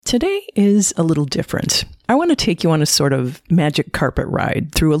Today is a little different. I want to take you on a sort of magic carpet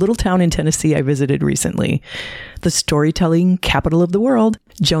ride through a little town in Tennessee I visited recently, the storytelling capital of the world,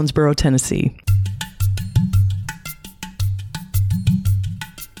 Jonesborough, Tennessee.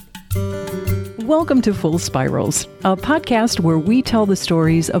 Welcome to Full Spirals, a podcast where we tell the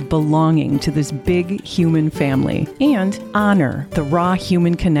stories of belonging to this big human family and honor the raw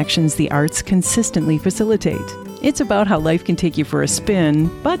human connections the arts consistently facilitate. It's about how life can take you for a spin,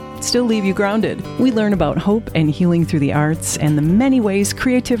 but still leave you grounded. We learn about hope and healing through the arts and the many ways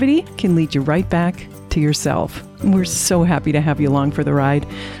creativity can lead you right back to yourself. We're so happy to have you along for the ride.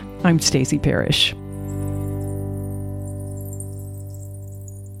 I'm Stacey Parrish.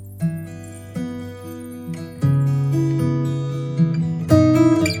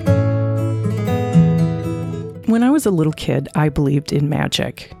 When I was a little kid, I believed in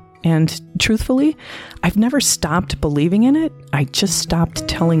magic. And truthfully, I've never stopped believing in it. I just stopped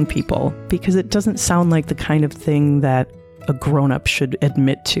telling people because it doesn't sound like the kind of thing that a grown-up should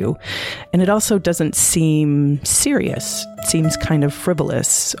admit to. And it also doesn't seem serious. It seems kind of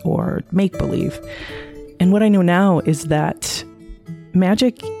frivolous or make-believe. And what I know now is that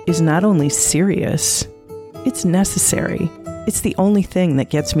magic is not only serious, it's necessary. It's the only thing that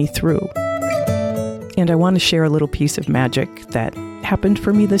gets me through. And I want to share a little piece of magic that happened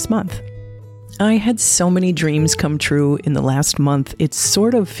for me this month. I had so many dreams come true in the last month, it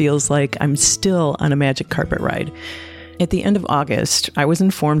sort of feels like I'm still on a magic carpet ride. At the end of August, I was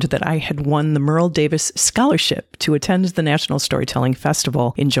informed that I had won the Merle Davis Scholarship to attend the National Storytelling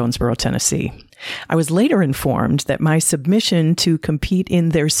Festival in Jonesborough, Tennessee. I was later informed that my submission to compete in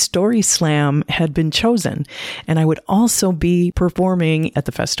their Story Slam had been chosen, and I would also be performing at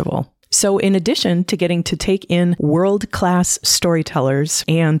the festival. So in addition to getting to take in world-class storytellers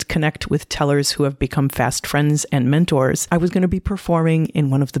and connect with tellers who have become fast friends and mentors, I was going to be performing in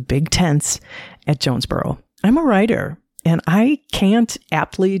one of the big tents at Jonesborough. I'm a writer, and I can't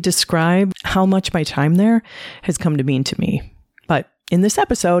aptly describe how much my time there has come to mean to me. But in this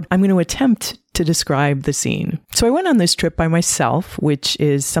episode, I'm going to attempt to describe the scene. So I went on this trip by myself, which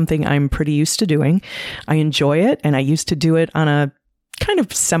is something I'm pretty used to doing. I enjoy it, and I used to do it on a kind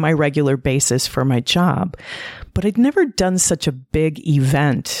of semi-regular basis for my job, but I'd never done such a big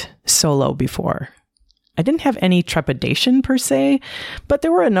event solo before. I didn't have any trepidation per se, but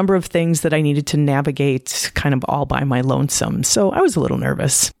there were a number of things that I needed to navigate kind of all by my lonesome, so I was a little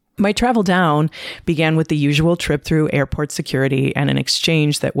nervous. My travel down began with the usual trip through airport security and an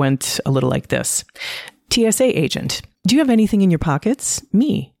exchange that went a little like this. TSA agent, do you have anything in your pockets?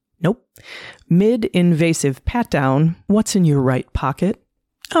 Me. Nope. Mid-invasive pat-down, what's in your right pocket?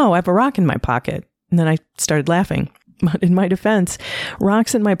 Oh, I have a rock in my pocket. And then I started laughing. But in my defense,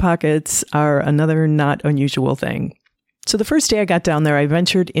 rocks in my pockets are another not unusual thing. So the first day I got down there, I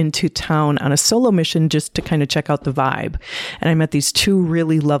ventured into town on a solo mission just to kind of check out the vibe. And I met these two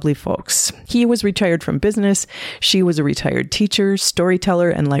really lovely folks. He was retired from business. She was a retired teacher,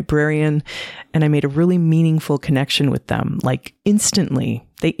 storyteller, and librarian. And I made a really meaningful connection with them, like instantly.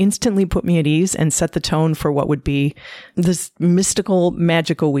 They instantly put me at ease and set the tone for what would be this mystical,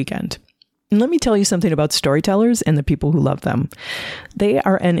 magical weekend. And let me tell you something about storytellers and the people who love them. They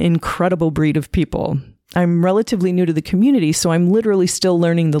are an incredible breed of people. I'm relatively new to the community, so I'm literally still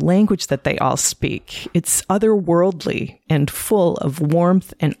learning the language that they all speak. It's otherworldly and full of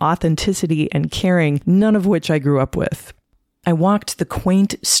warmth and authenticity and caring, none of which I grew up with. I walked the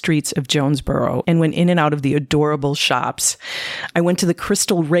quaint streets of Jonesborough and went in and out of the adorable shops. I went to the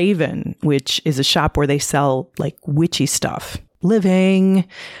Crystal Raven, which is a shop where they sell like witchy stuff. Living.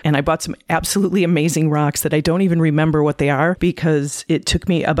 And I bought some absolutely amazing rocks that I don't even remember what they are because it took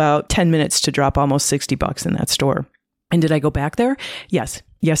me about 10 minutes to drop almost $60 in that store. And did I go back there? Yes.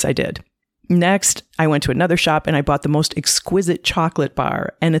 Yes, I did. Next, I went to another shop and I bought the most exquisite chocolate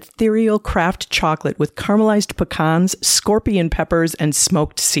bar, an ethereal craft chocolate with caramelized pecans, scorpion peppers, and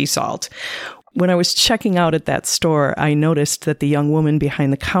smoked sea salt. When I was checking out at that store, I noticed that the young woman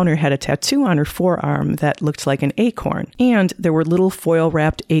behind the counter had a tattoo on her forearm that looked like an acorn, and there were little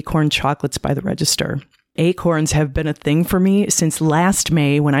foil-wrapped acorn chocolates by the register. Acorns have been a thing for me since last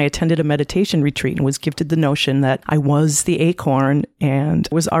May when I attended a meditation retreat and was gifted the notion that I was the acorn and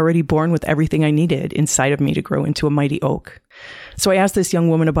was already born with everything I needed inside of me to grow into a mighty oak. So I asked this young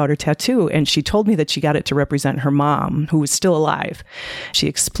woman about her tattoo, and she told me that she got it to represent her mom, who was still alive. She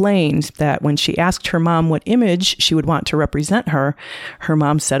explained that when she asked her mom what image she would want to represent her, her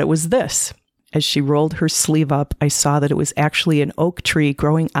mom said it was this. As she rolled her sleeve up, I saw that it was actually an oak tree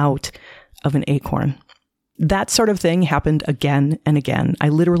growing out of an acorn. that sort of thing happened again and again. I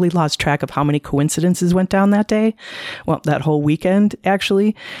literally lost track of how many coincidences went down that day. Well, that whole weekend,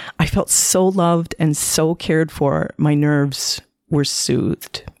 actually. I felt so loved and so cared for. My nerves were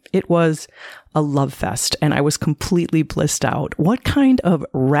soothed. It was a love fest, and I was completely blissed out. What kind of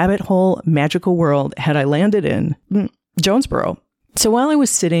rabbit hole magical world had I landed in? Jonesborough. So while I was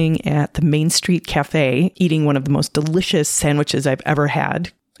sitting at the Main Street Cafe, eating one of the most delicious sandwiches I've ever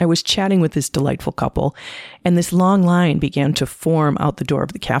had, I was chatting with this delightful couple, and this long line began to form out the door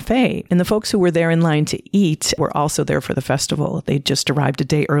of the cafe. And the folks who were there in line to eat were also there for the festival. They'd just arrived a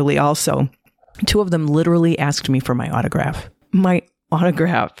day early also. Two of them literally asked me for my autograph. My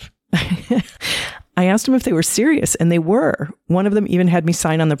autograph. I asked them if they were serious, and they were. One of them even had me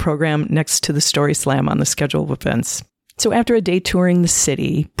sign on the program next to the Story Slam on the schedule of events. So after a day touring the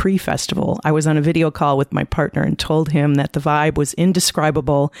city, pre-festival, I was on a video call with my partner and told him that the vibe was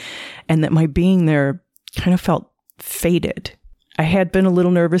indescribable and that my being there kind of felt fated. I had been a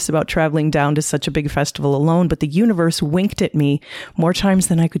little nervous about traveling down to such a big festival alone, but the universe winked at me more times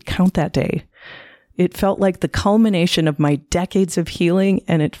than I could count that day. It felt like the culmination of my decades of healing,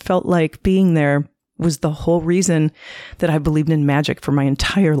 and it felt like being there was the whole reason that I believed in magic for my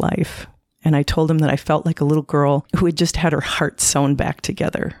entire life. And I told him that I felt like a little girl who had just had her heart sewn back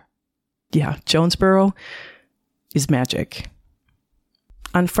together. Yeah, Jonesborough is magic.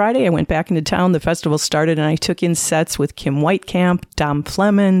 On Friday, I went back into town. The festival started, and I took in sets with Kim Whitecamp, Dom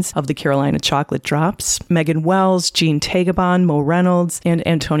Flemons of the Carolina Chocolate Drops, Megan Wells, Jean Tagabon, Mo Reynolds, and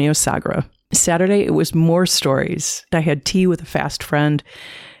Antonio Sagra. Saturday, it was more stories. I had tea with a fast friend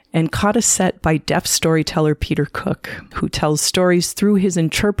and caught a set by deaf storyteller Peter Cook, who tells stories through his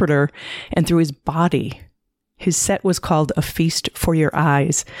interpreter and through his body. His set was called A Feast for Your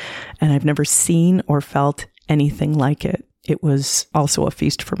Eyes, and I've never seen or felt anything like it. It was also a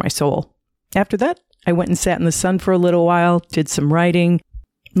feast for my soul. After that, I went and sat in the sun for a little while, did some writing.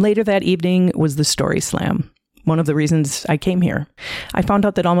 Later that evening was the Story Slam. One of the reasons I came here. I found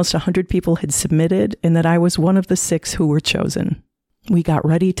out that almost 100 people had submitted and that I was one of the 6 who were chosen. We got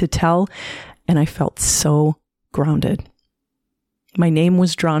ready to tell, and I felt so grounded. My name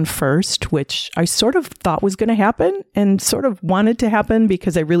was drawn first, which I sort of thought was going to happen and sort of wanted to happen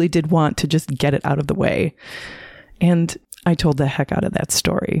because I really did want to just get it out of the way. And I told the heck out of that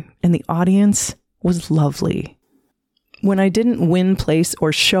story, and the audience was lovely. When I didn't win, place,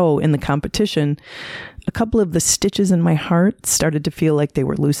 or show in the competition, a couple of the stitches in my heart started to feel like they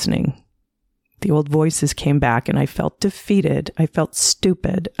were loosening. The old voices came back, and I felt defeated. I felt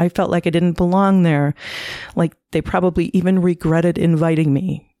stupid. I felt like I didn't belong there, like they probably even regretted inviting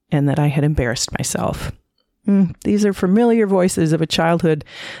me, and that I had embarrassed myself. These are familiar voices of a childhood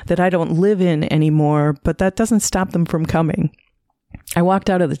that I don't live in anymore, but that doesn't stop them from coming. I walked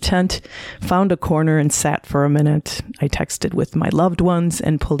out of the tent, found a corner, and sat for a minute. I texted with my loved ones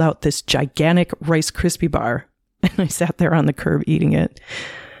and pulled out this gigantic Rice Krispie bar, and I sat there on the curb eating it.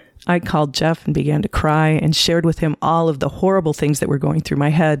 I called Jeff and began to cry and shared with him all of the horrible things that were going through my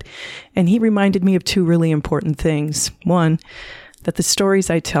head, and he reminded me of 2 really important things. 1, that the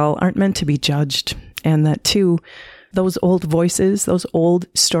stories I tell aren't meant to be judged, and that 2, those old voices, those old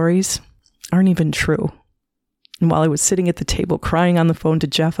stories aren't even true. And while I was sitting at the table crying on the phone to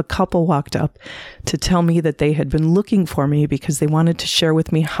Jeff, a couple walked up to tell me that they had been looking for me because they wanted to share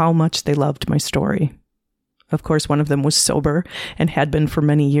with me how much they loved my story. Of course, one of them was sober and had been for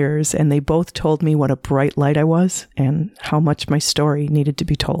many years, and they both told me what a bright light I was and how much my story needed to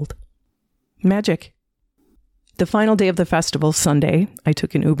be told. Magic. The final day of the festival, Sunday, I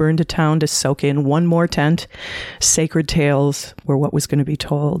took an Uber into town to soak in one more tent. Sacred tales were what was going to be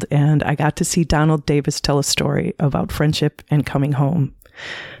told, and I got to see Donald Davis tell a story about friendship and coming home.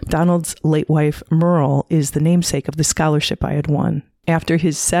 Donald's late wife, Merle, is the namesake of the scholarship I had won. After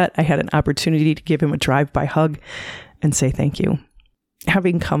his set, I had an opportunity to give him a drive-by hug and say thank you.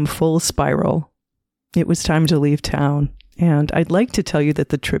 Having come full spiral, it was time to leave town. And I'd like to tell you that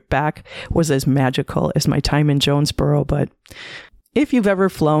the trip back was as magical as my time in Jonesborough, but if you've ever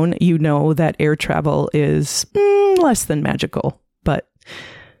flown, you know that air travel is less than magical. But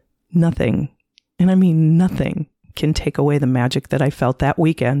nothing, and I mean nothing, can take away the magic that I felt that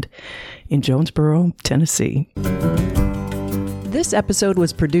weekend in Jonesborough, Tennessee. This episode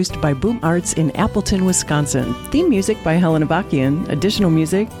was produced by Boom Arts in Appleton, Wisconsin. Theme music by Helen Avakian. Additional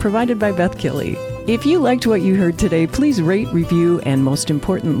music provided by Beth Killey. If you liked what you heard today, please rate, review, and most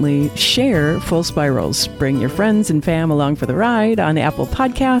importantly, share Full Spirals. Bring your friends and fam along for the ride on Apple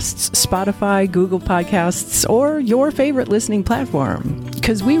Podcasts, Spotify, Google Podcasts, or your favorite listening platform.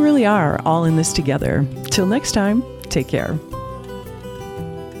 Because we really are all in this together. Till next time, take care.